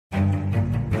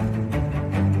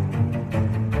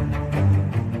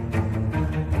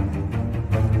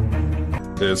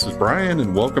This is Brian,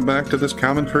 and welcome back to this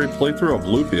commentary playthrough of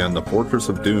Lufia and the Fortress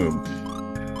of Doom.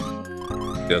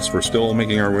 Yes, we're still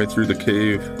making our way through the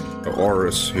cave of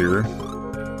Arus here.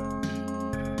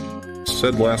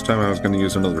 Said last time I was going to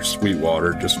use another sweet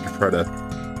water just to try to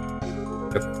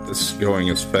get this going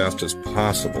as fast as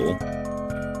possible.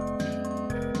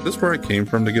 Is this where I came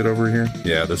from to get over here?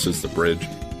 Yeah, this is the bridge.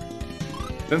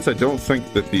 Since I don't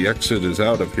think that the exit is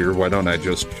out of here, why don't I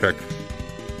just check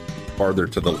farther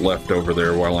to the left over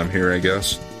there while I'm here, I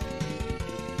guess.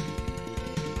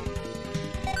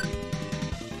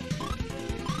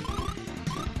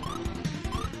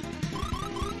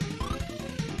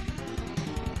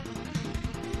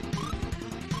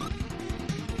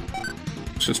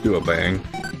 Let's just do a bang.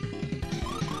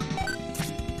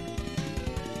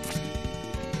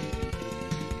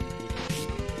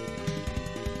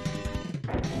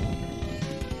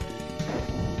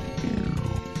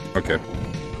 Okay.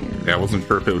 Yeah, I wasn't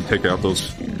sure if it would take out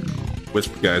those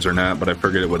wisp guys or not, but I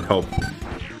figured it would help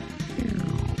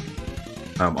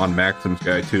on Maxim's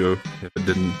guy too,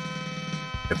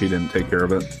 if he didn't take care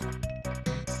of it.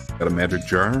 Got a magic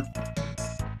jar.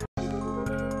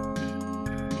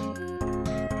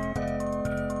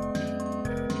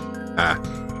 Ah.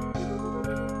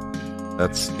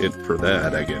 That's it for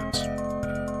that, I guess.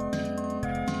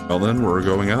 Well then, we're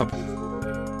going up.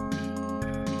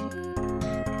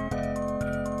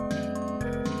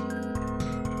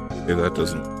 Okay, that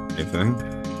doesn't do anything.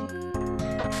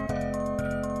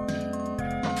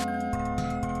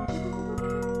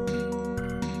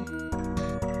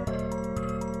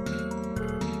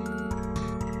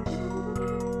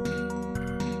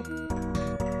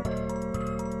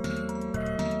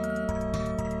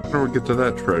 How do we get to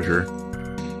that treasure?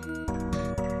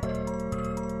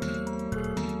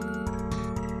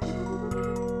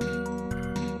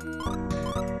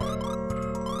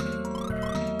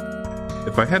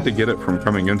 If I had to get it from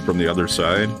coming in from the other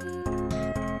side,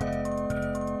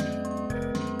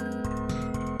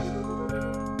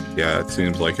 yeah, it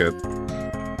seems like it.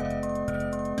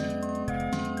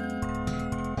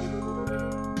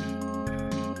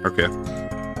 Okay,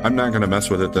 I'm not gonna mess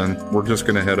with it then. We're just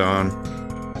gonna head on.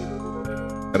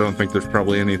 I don't think there's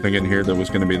probably anything in here that was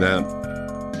gonna be that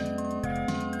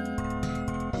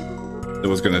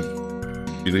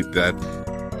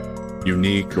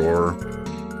unique or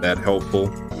that helpful.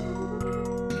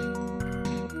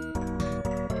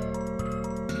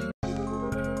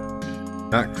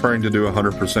 Not trying to do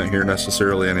 100% here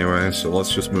necessarily anyway, so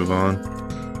let's just move on.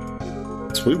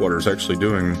 Sweetwater's actually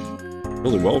doing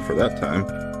really well for that time.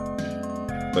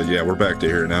 But yeah, we're back to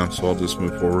here now, so I'll just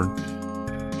move forward.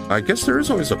 I guess there is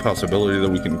always a possibility that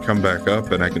we can come back up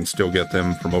and I can still get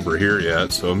them from over here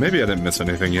yet, so maybe I didn't miss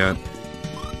anything yet.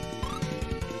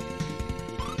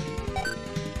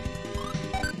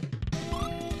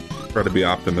 Try to be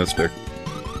optimistic.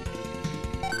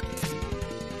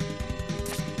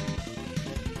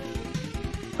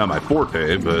 Not my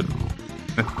forte, but...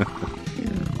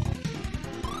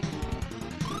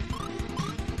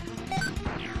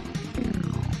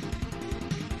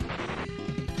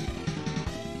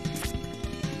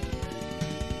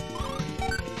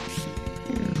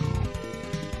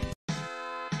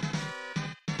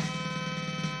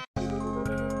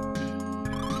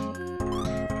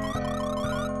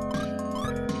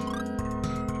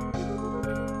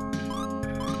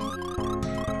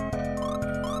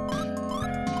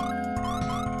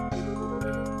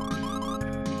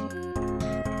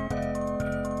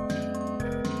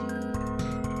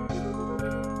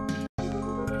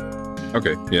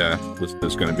 Okay, yeah, this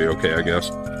is going to be okay, I guess.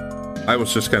 I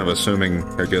was just kind of assuming,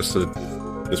 I guess, that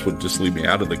this would just lead me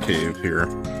out of the cave here.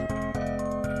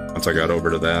 Once I got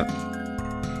over to that.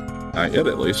 Not yet,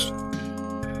 at least.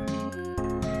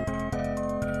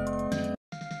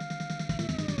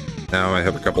 Now I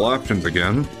have a couple options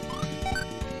again.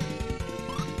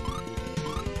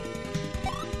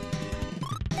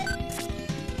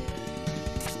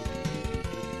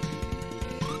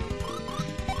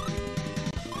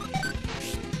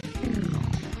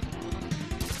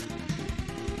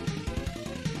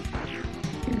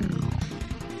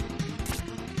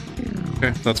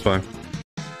 Okay, that's fine.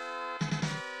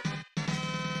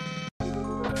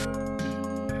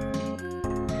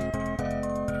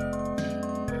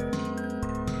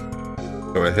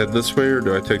 Do I head this way or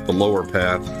do I take the lower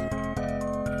path?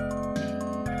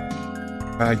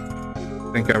 I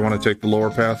think I want to take the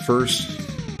lower path first.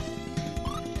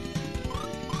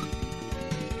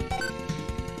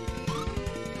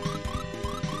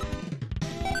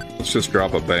 Let's just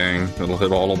drop a bang. It'll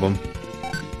hit all of them.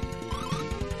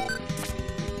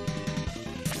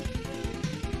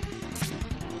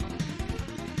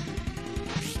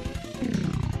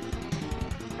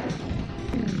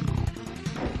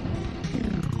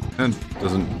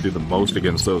 do the most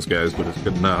against those guys, but it's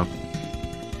good enough.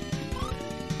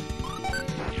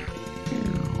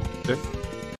 Okay.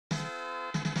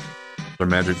 Their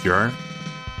magic jar.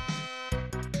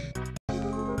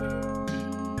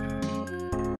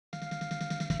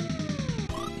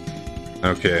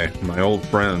 Okay, my old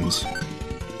friends.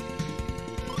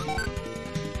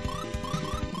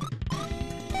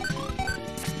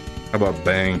 How about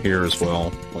bang here as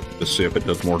well? Let's just see if it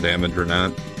does more damage or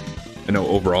not. I know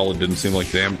overall it didn't seem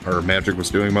like magic was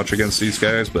doing much against these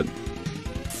guys, but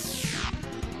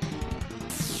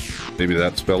maybe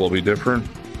that spell will be different.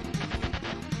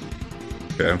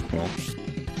 Okay, well,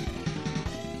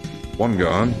 one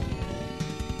gone.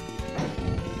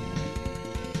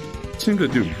 Seemed to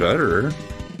do better.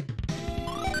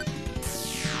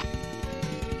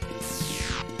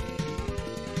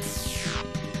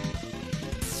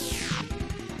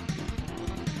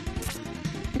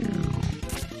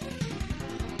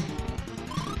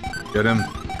 Get him.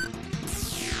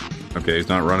 Okay, he's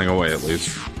not running away at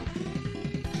least.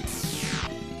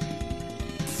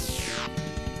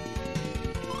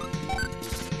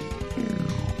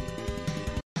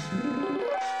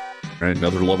 Alright,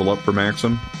 another level up for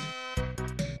Maxim.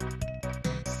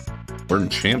 Learn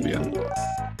champion.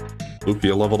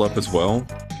 Lufia leveled up as well.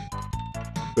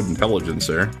 Good intelligence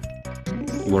there.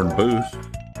 Learn boost.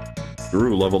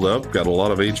 Guru leveled up, got a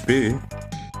lot of HP.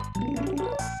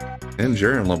 And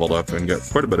Jaren leveled up and got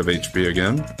quite a bit of HP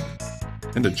again.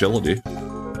 And agility.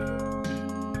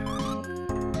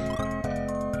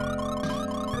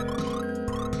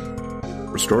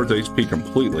 Restores HP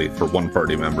completely for one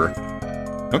party member.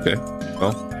 Okay,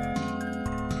 well.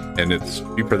 And it's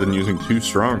cheaper than using 2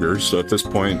 strongers, so at this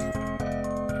point,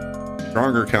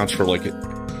 stronger counts for like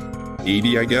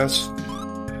 80, I guess.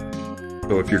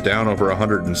 So if you're down over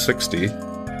 160,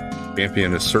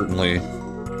 champion is certainly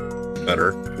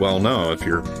better. Well, no, if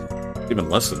you're even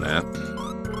less than that.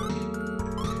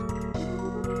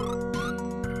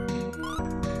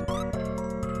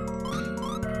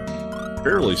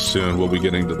 Fairly soon we'll be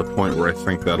getting to the point where I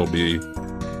think that'll be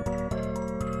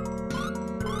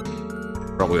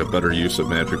probably a better use of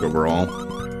magic overall.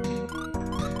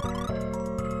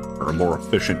 Or a more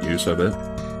efficient use of it.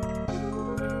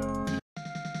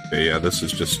 Okay, yeah, this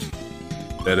is just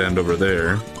dead end over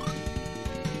there.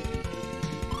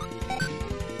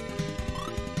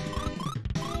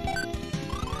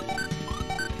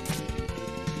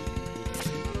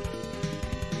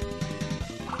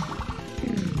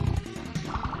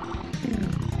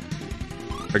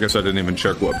 I guess I didn't even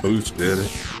check what boost did.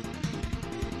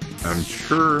 I'm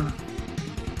sure.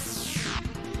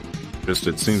 Just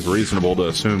it seems reasonable to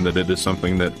assume that it is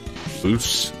something that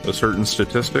boosts a certain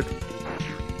statistic.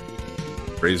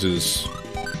 Raises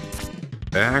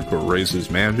back or raises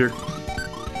magic.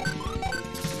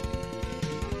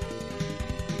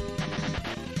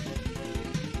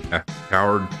 Ah,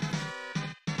 coward.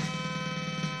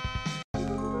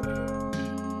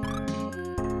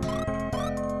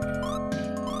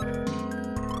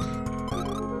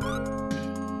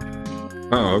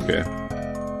 Oh, okay.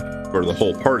 Or the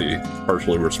whole party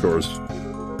partially restores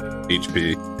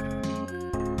HP.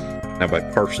 Now by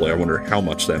partially, I wonder how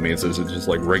much that means. Is it just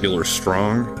like regular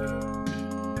strong?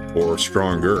 Or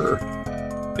stronger?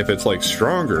 If it's like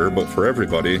stronger, but for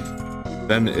everybody,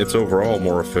 then it's overall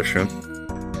more efficient.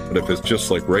 But if it's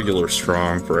just like regular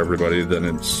strong for everybody, then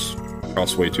it's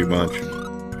costs way too much.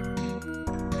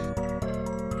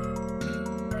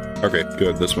 Okay,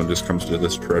 good. This one just comes to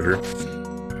this treasure.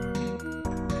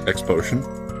 X potion.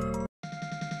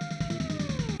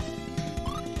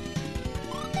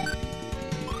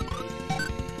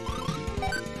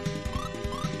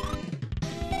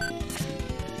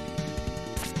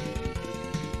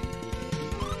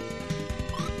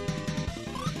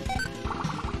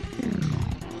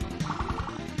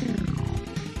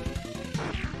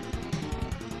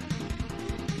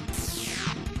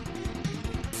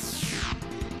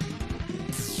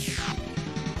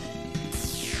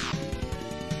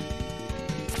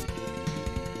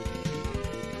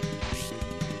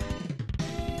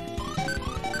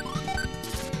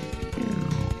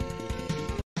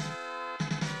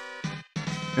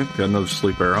 Got another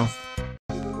sleep arrow.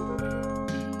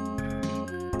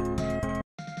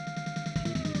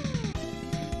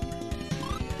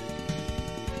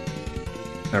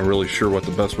 Not really sure what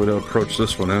the best way to approach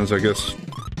this one is. I guess,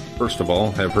 first of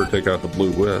all, have her take out the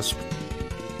blue wisp.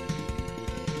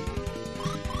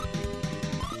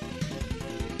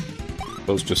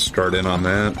 Suppose just start in on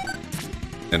that.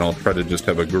 And I'll try to just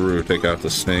have a guru take out the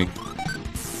snake.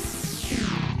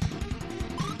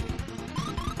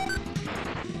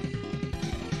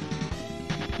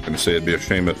 Say it'd be a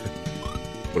shame if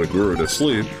Would have grew it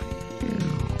asleep.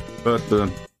 But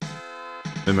the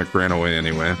mimic ran away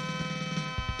anyway.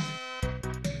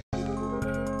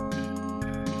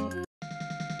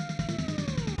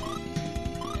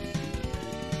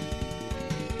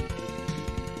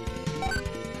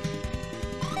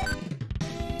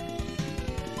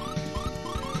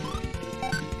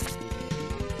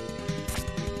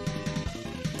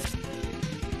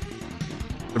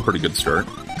 A pretty good start.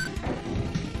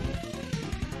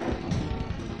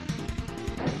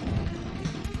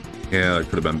 Yeah, that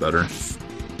could have been better.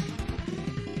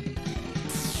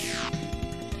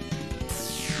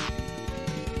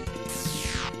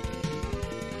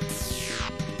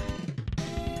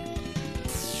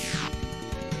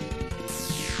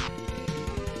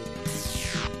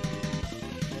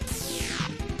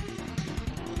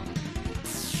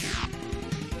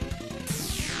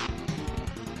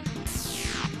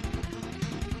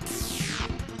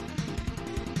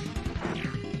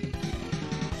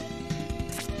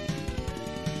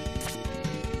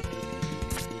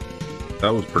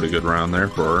 That was a pretty good round there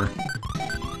for her.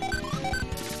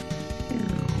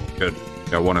 Good.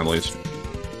 Got one at least.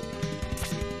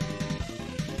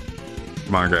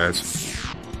 Come on, guys.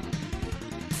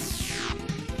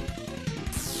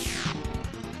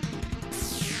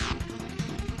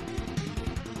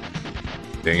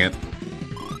 Dang it.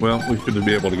 Well, we should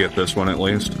be able to get this one at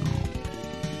least.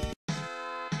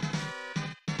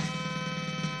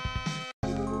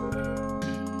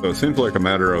 So it seems like a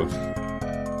matter of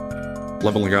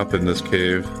leveling up in this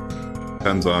cave.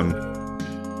 Depends on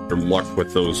your luck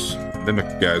with those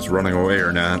mimic guys running away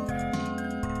or not.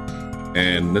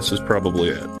 And this is probably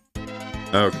it.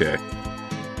 Okay.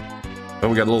 Oh,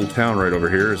 we got a little town right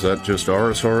over here. Is that just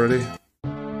Arus already?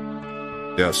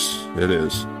 Yes, it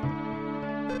is.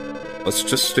 Let's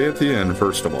just stay at the inn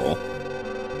first of all.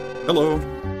 Hello.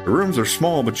 The rooms are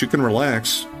small, but you can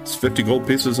relax. It's 50 gold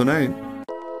pieces a night.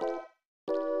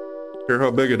 Care how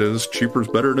big it is, cheaper's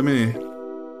better to me.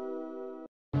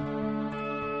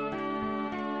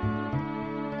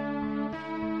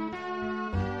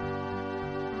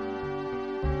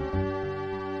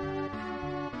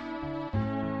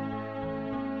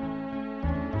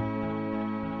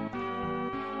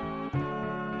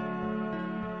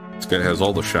 This guy has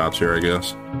all the shops here, I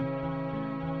guess.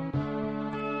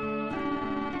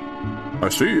 I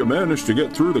see you managed to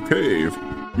get through the cave.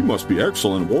 You must be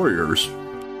excellent warriors.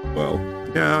 Well,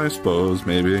 yeah, I suppose,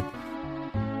 maybe.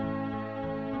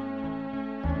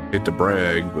 Hate to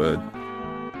brag, but...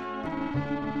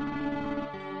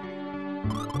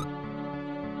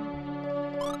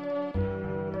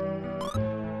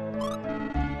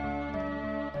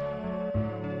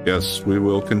 Yes, we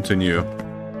will continue.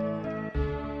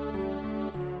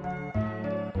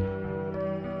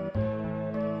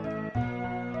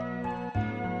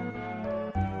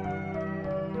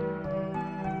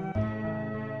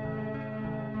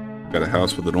 Got a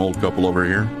house with an old couple over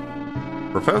here.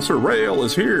 Professor Rail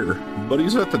is here, but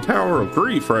he's at the Tower of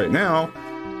Grief right now.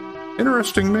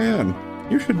 Interesting man.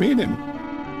 You should meet him.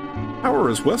 Tower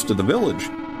is west of the village.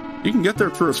 You can get there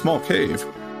through a small cave.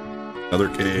 Another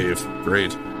cave.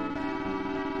 Great.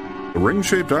 The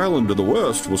ring-shaped island to the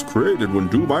west was created when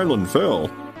Doom Island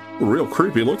fell. A real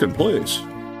creepy-looking place.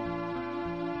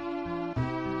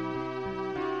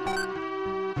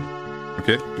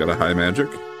 Okay, got a high magic.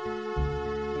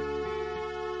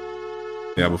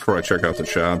 Yeah, before I check out the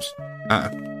shops.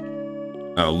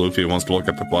 Oh, Lufia wants to look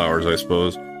at the flowers, I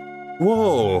suppose.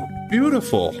 Whoa,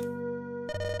 beautiful.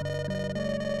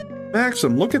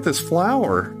 Maxim, look at this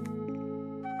flower.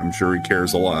 I'm sure he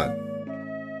cares a lot.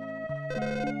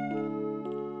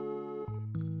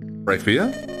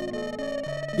 Lufia?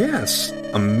 Yes,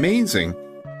 amazing.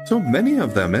 So many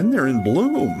of them, and they're in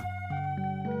bloom.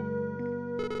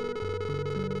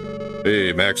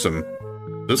 Hey, Maxim,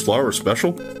 this flower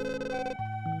special?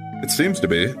 It seems to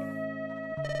be.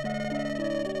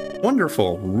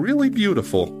 Wonderful, really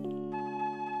beautiful.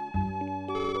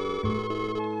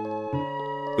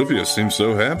 Lufia seems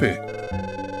so happy.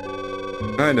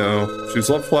 I know, she's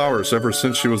loved flowers ever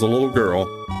since she was a little girl.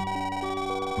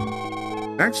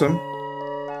 Maxim,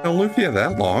 known Lufia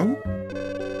that long?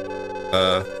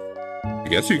 I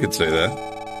guess you could say that.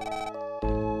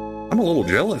 I'm a little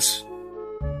jealous.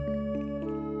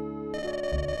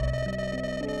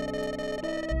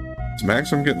 Is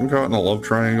Maxim getting caught in a love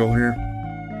triangle here?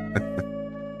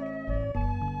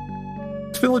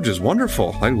 This village is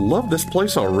wonderful. I love this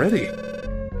place already.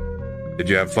 Did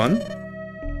you have fun?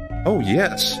 Oh,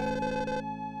 yes.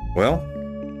 Well,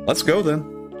 let's go then.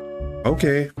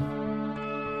 Okay.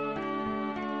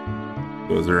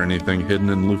 So is there anything hidden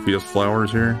in Lufia's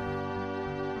flowers here?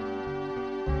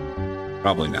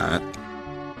 Probably not.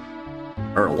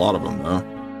 There are a lot of them, though.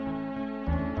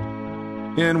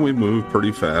 And we move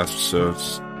pretty fast, so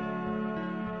it's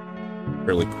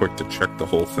fairly quick to check the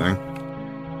whole thing.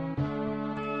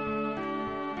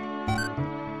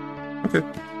 Okay.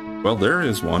 Well, there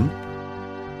is one.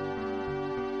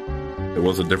 It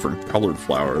was a different colored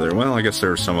flower there. Well, I guess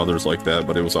there are some others like that,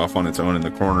 but it was off on its own in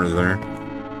the corner there.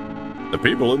 The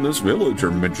people in this village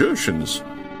are magicians.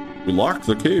 We locked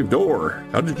the cave door.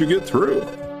 How did you get through?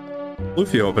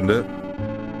 Lufia opened it.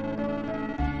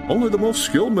 Only the most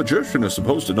skilled magician is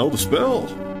supposed to know the spell.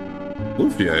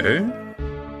 Lufia, eh?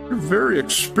 You're very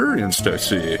experienced, I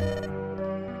see.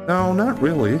 No, not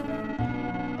really.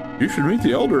 You should meet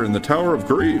the Elder in the Tower of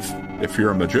Grief. If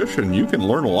you're a magician, you can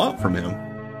learn a lot from him.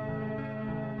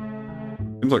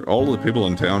 Seems like all the people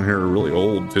in town here are really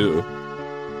old, too.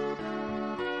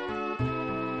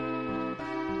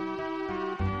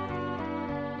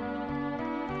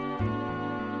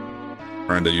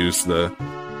 Trying to use the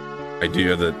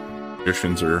idea that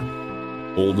magicians are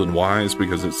old and wise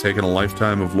because it's taken a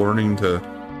lifetime of learning to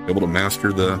be able to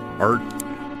master the art.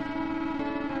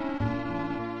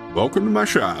 Welcome to my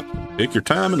shop. Take your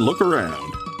time and look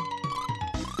around.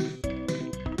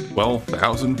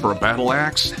 12,000 for a battle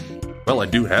axe? Well, I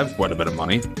do have quite a bit of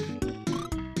money.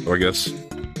 So I guess...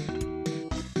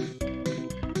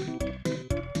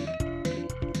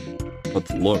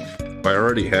 let's look. Do I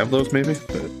already have those, maybe?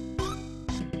 But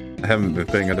I haven't been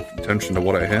paying attention to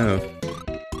what I have.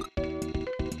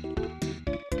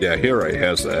 Yeah, here already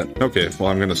has that. Okay, well,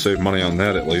 I'm going to save money on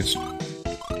that at least.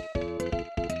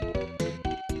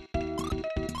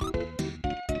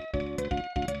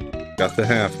 Got the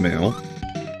half mail.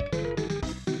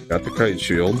 Got the kite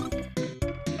shield.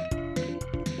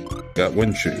 Got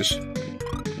wind shoes.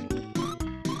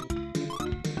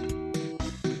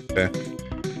 Okay.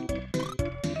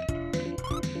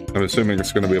 I'm assuming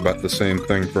it's going to be about the same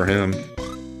thing for him.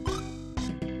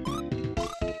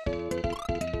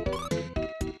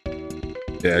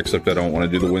 Yeah, except I don't want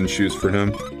to do the wind shoes for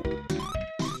him.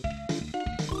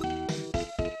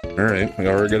 Alright, we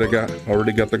already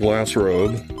got the glass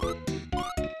robe.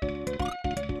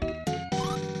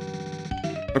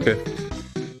 Okay.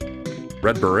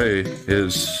 Red Beret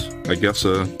is, I guess,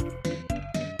 a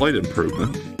slight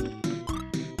improvement.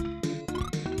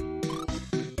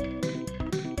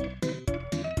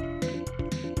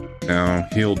 Now,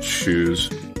 heeled shoes.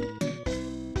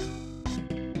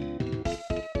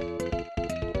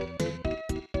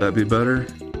 That'd be better?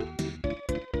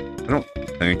 I don't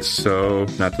think so.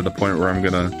 Not to the point where I'm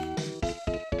gonna...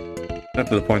 Not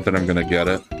to the point that I'm gonna get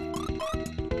it.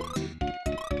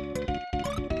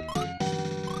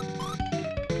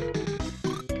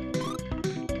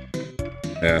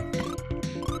 Yeah.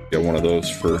 Get one of those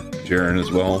for Jaren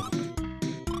as well.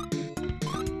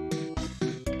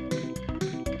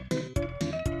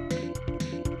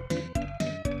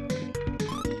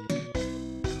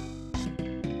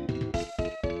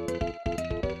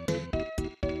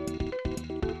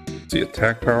 Is the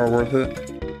attack power worth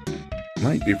it?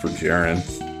 Might be for Jaren.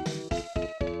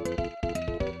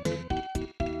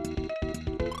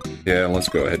 Yeah, let's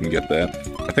go ahead and get that.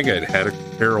 I think I'd had a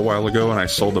pair a while ago and I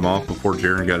sold them off before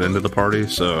Jaren got into the party,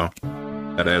 so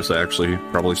that is actually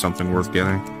probably something worth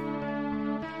getting.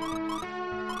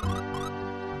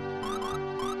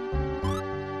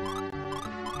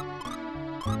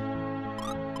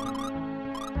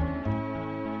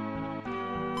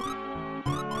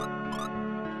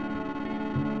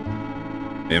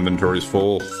 The inventory's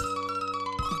full.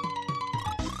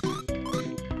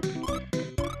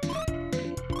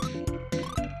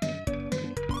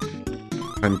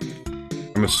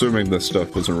 I'm assuming this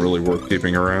stuff isn't really worth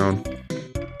keeping around.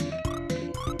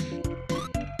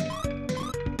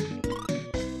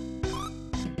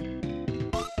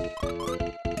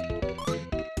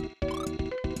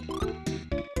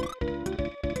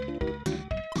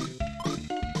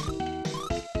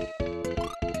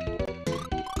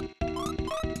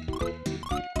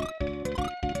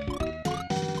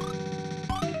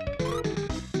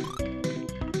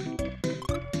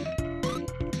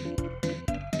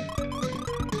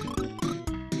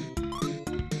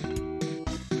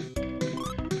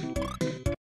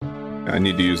 I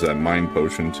need to use that mind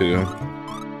potion too.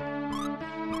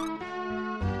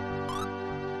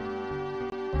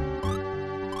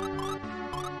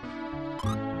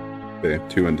 Okay,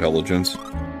 2 intelligence.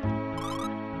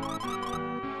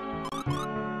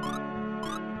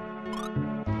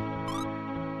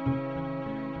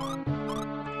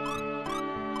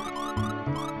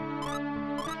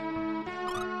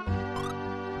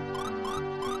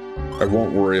 I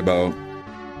won't worry about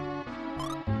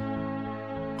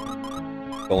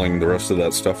selling the rest of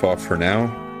that stuff off for now.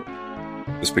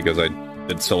 Just because I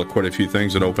did sell quite a few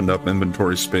things and opened up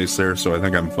inventory space there, so I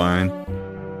think I'm fine.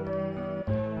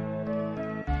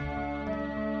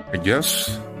 I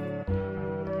guess.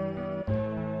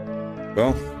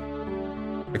 Well,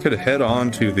 I could head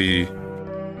on to the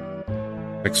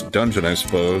next dungeon, I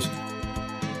suppose.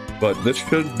 But this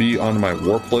should be on my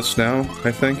warp list now,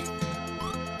 I think.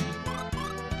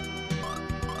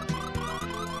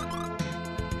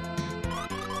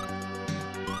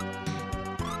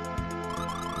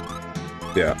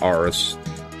 Yeah, Arus.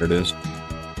 There it is.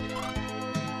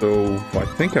 So, I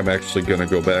think I'm actually going to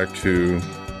go back to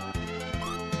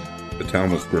the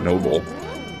town with Grenoble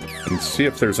and see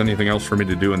if there's anything else for me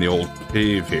to do in the old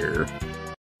cave here.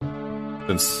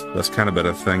 Since that's kind of been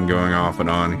a thing going off and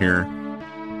on here.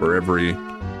 For every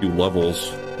few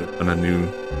levels, there's been a new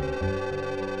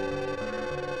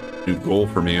goal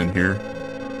for me in here.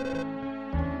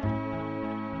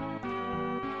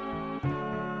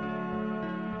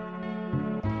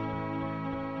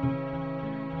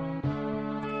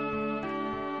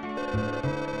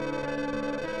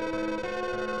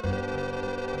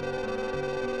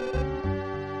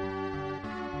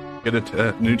 Get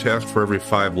a new task for every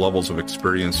 5 levels of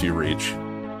experience you reach.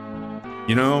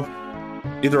 You know,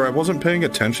 either I wasn't paying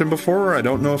attention before, or I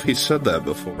don't know if he said that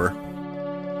before.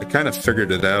 I kind of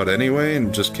figured it out anyway,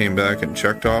 and just came back and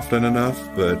checked often enough,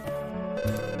 but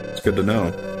it's good to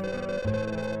know.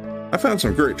 I found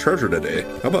some great treasure today.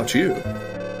 How about you?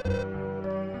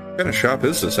 What kind of shop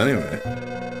is this anyway?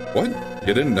 What?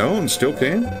 You didn't know and still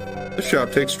came? This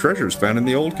shop takes treasures found in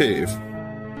the old cave.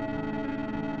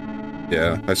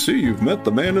 Yeah, I see you've met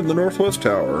the man in the Northwest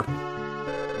Tower.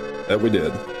 That we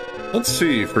did. Let's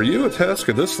see, for you a task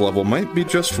of this level might be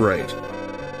just right.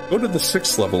 Go to the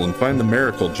 6th level and find the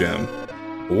Miracle Gem.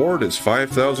 Reward is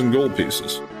 5,000 gold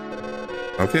pieces.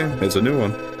 Okay, it's a new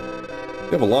one.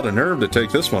 You have a lot of nerve to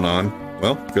take this one on.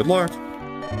 Well, good luck.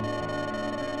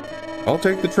 I'll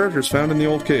take the treasures found in the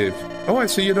old cave. Oh, I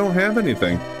see you don't have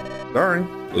anything. Sorry,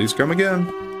 please come again.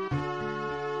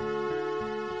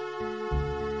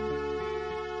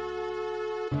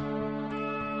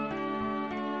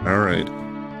 Alright.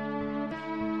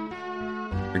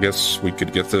 I guess we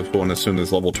could get this one as soon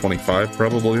as level 25,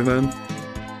 probably, then.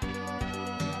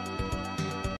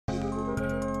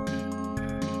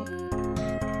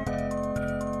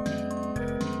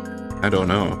 I don't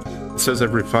know. It says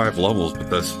every 5 levels,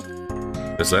 but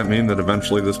does that mean that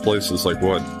eventually this place is like,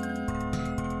 what?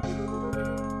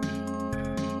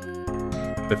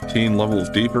 15 levels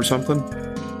deep or something?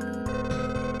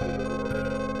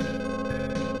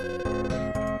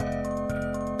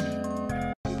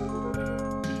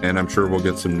 And I'm sure we'll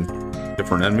get some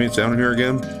different enemies down here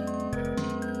again.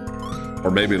 Or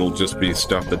maybe it'll just be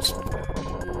stuff that's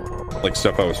like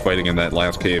stuff I was fighting in that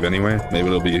last cave anyway. Maybe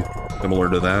it'll be similar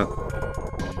to that.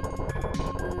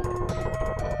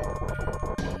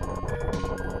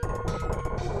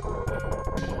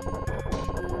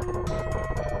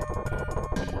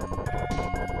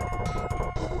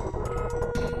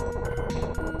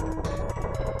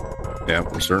 Yeah,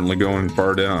 we're certainly going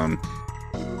far down.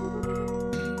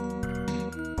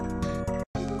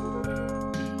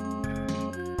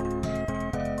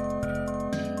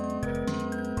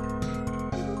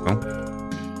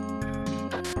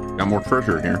 Got more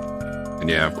treasure here. And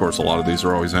yeah, of course, a lot of these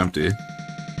are always empty.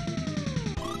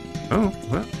 Oh,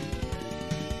 what?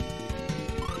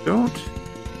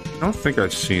 I don't think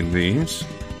I've seen these.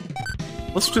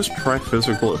 Let's just try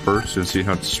physical at first and see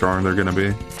how strong they're gonna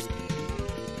be.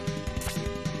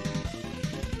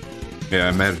 Yeah, I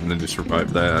imagine that you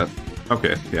survived that.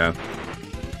 Okay, yeah.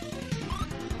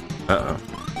 Uh-oh.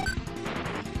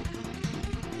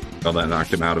 Well, that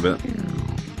knocked him out of it.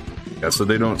 Yeah, so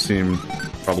they don't seem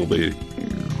probably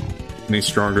any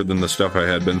stronger than the stuff I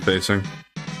had been facing.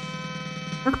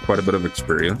 Got quite a bit of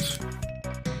experience.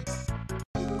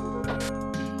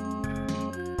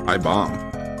 High bomb.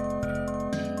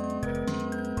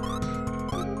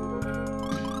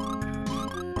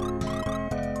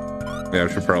 Yeah, I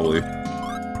should probably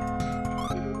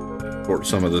sort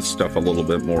some of this stuff a little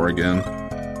bit more again.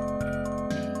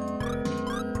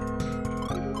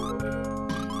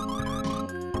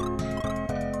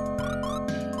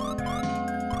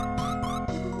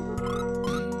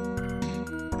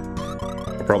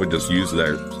 I'll probably just use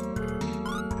that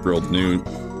grilled newt.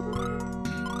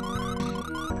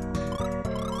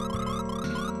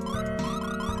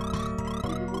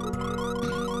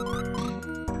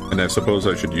 And I suppose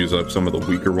I should use up some of the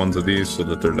weaker ones of these so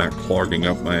that they're not clogging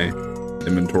up my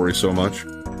inventory so much.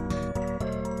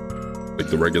 Like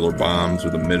the regular bombs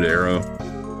or the mid-arrow.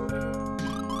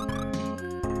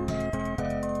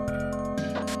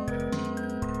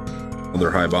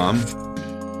 Another high bomb.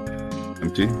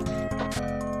 Empty.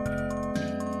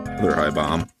 Another high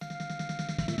bomb.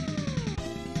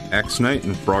 Axe Knight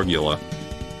and Frogula.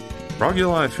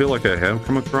 Frogula I feel like I have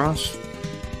come across.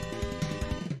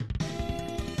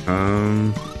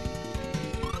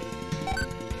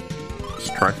 Let's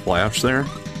try Flash there.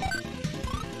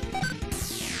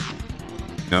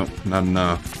 Nope, not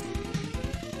enough.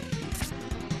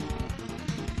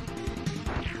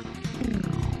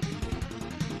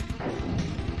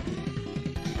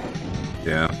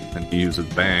 Yeah, and he uses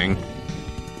Bang.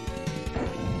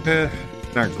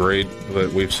 Not great,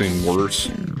 but we've seen worse.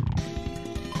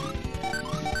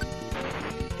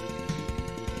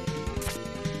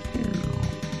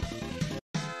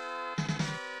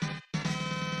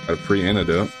 Got a free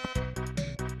antidote.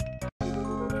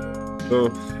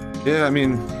 So, yeah, I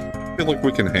mean, I feel like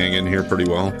we can hang in here pretty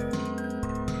well.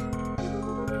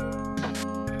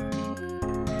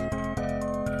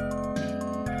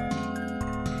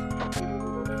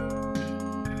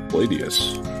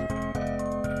 Gladius.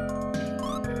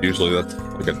 Usually that's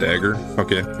like a dagger.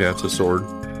 Okay, yeah, it's a sword.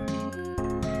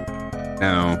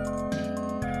 Now,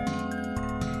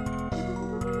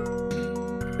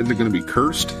 is it going to be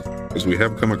cursed? Because we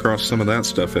have come across some of that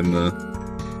stuff in the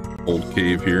old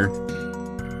cave here.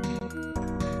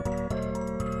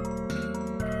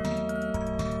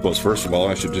 Well, first of all,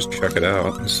 I should just check it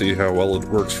out and see how well it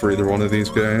works for either one of these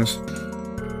guys.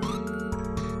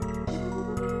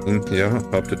 Yeah,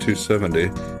 up to 270.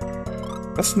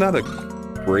 That's not a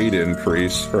great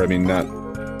increase, or I mean, not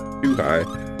too high,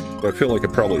 but I feel like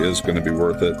it probably is going to be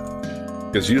worth it.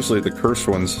 Because usually the cursed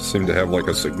ones seem to have like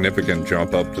a significant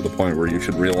jump up to the point where you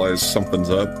should realize something's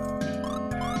up.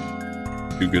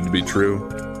 Too good to be true.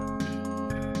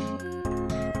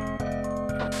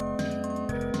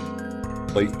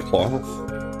 Plate cloth.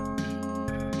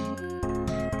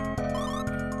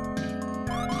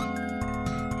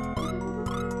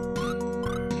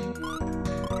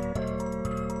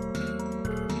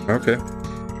 Okay.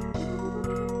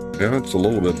 Yeah, it's a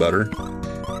little bit better.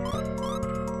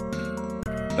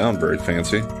 Sound very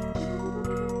fancy.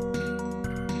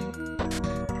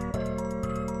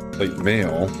 Plate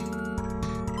mail.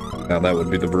 Now that would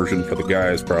be the version for the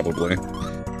guys, probably.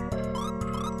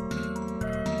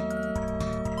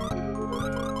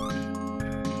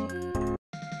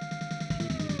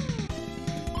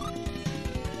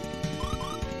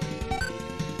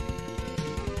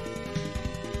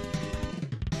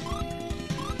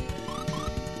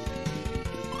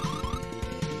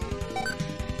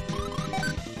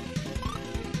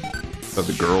 Let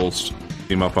the girls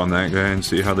team up on that guy and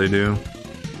see how they do.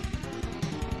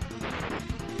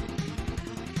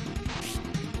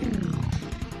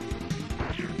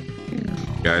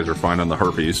 Guys are finding the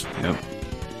harpies. Yep.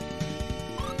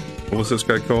 What was this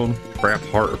guy called? Trap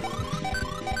harp.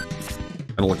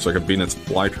 Kind of looks like a Venus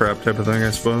flytrap type of thing,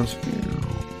 I suppose.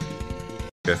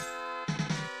 Okay.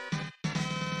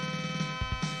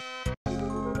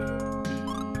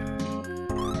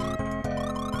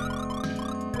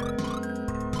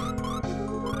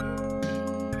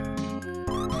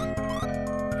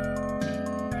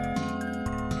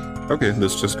 Okay,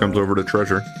 this just comes over to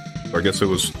treasure. So I guess it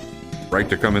was right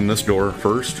to come in this door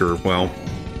first, or, well,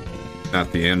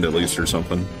 at the end at least, or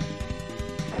something.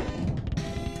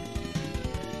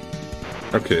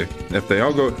 Okay, if they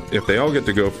all get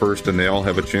to go first and they all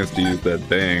have a chance to use that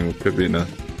bang, we could be in a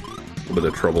little bit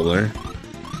of trouble there.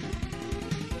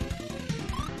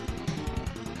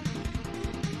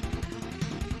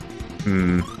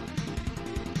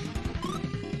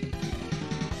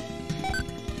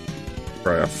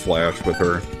 Try a flash with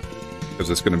her, because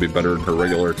it's going to be better than her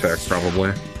regular attacks,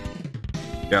 probably.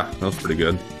 Yeah, that was pretty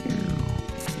good.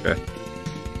 Okay.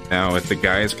 Now, if the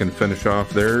guys can finish off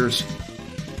theirs,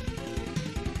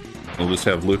 we'll just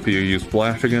have Lufia use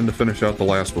flash again to finish out the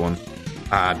last one.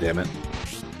 Ah, damn it.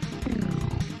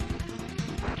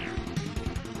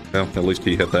 Well, at least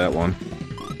he hit that one.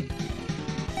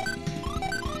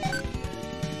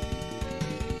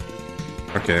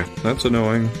 Okay, that's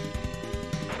annoying.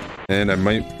 And I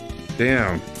might...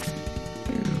 Damn.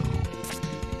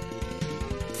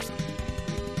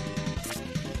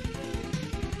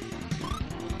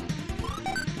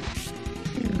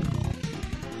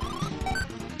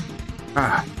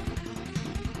 Ah.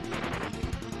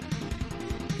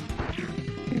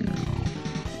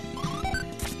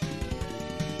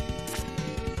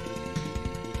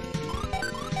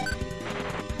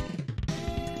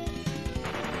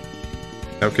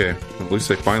 Okay, at least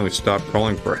they finally stopped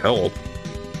calling for help.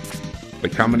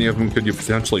 Like, how many of them could you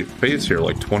potentially face here?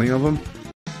 Like 20 of them?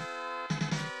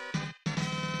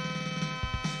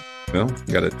 Well,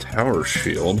 you got a tower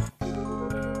shield.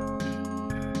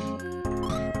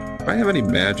 Do I have any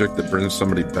magic that brings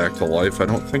somebody back to life? I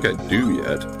don't think I do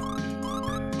yet.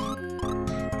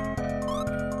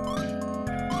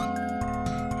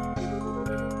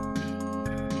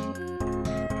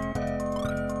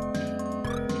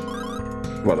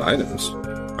 What items?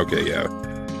 Okay, yeah.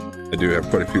 I do have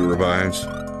quite a few revives.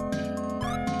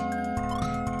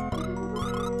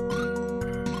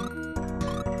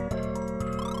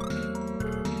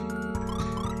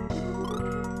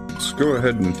 Let's go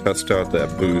ahead and test out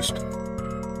that boost.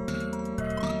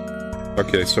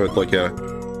 Okay, so it's like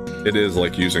it is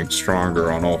like using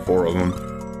stronger on all 4 of them.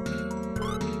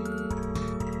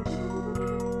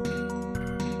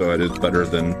 So it is better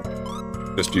than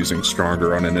just using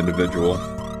stronger on an individual.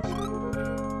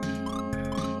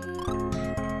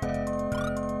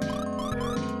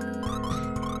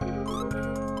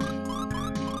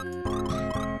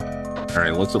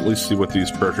 Alright, let's at least see what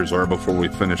these treasures are before we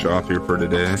finish off here for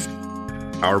today.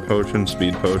 Power potion,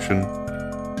 speed potion,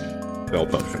 spell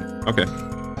potion. Okay.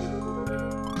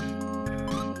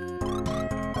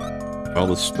 Well,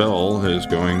 the spell is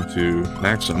going to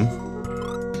Maxim.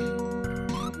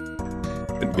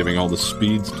 And giving all the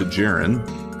speeds to Jaren.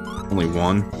 Only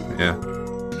 1, yeah.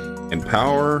 And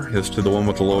power is to the one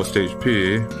with the lowest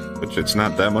HP, which it's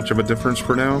not that much of a difference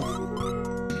for now.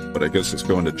 But I guess it's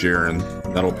going to Jaren.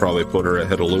 That'll probably put her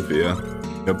ahead of Lufia.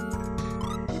 Yep.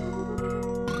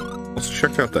 Let's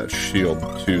check out that shield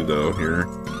too, though, here.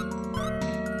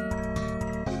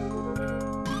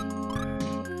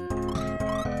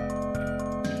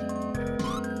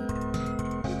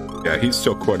 Yeah, he's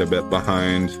still quite a bit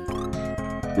behind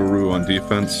Guru on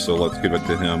defense, so let's give it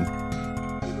to him.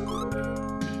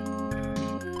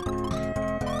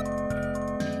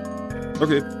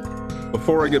 Okay.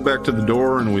 Before I get back to the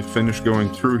door and we finish going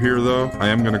through here, though, I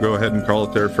am going to go ahead and call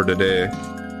it there for today.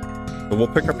 But we'll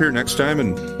pick up here next time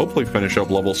and hopefully finish up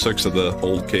level 6 of the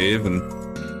old cave, and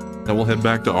then we'll head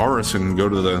back to Arus and go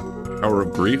to the Tower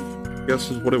of Grief, I guess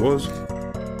is what it was.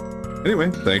 Anyway,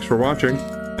 thanks for watching,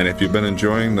 and if you've been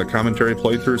enjoying the commentary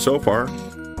playthrough so far,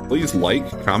 please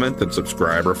like, comment, and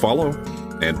subscribe or follow,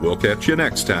 and we'll catch you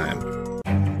next time.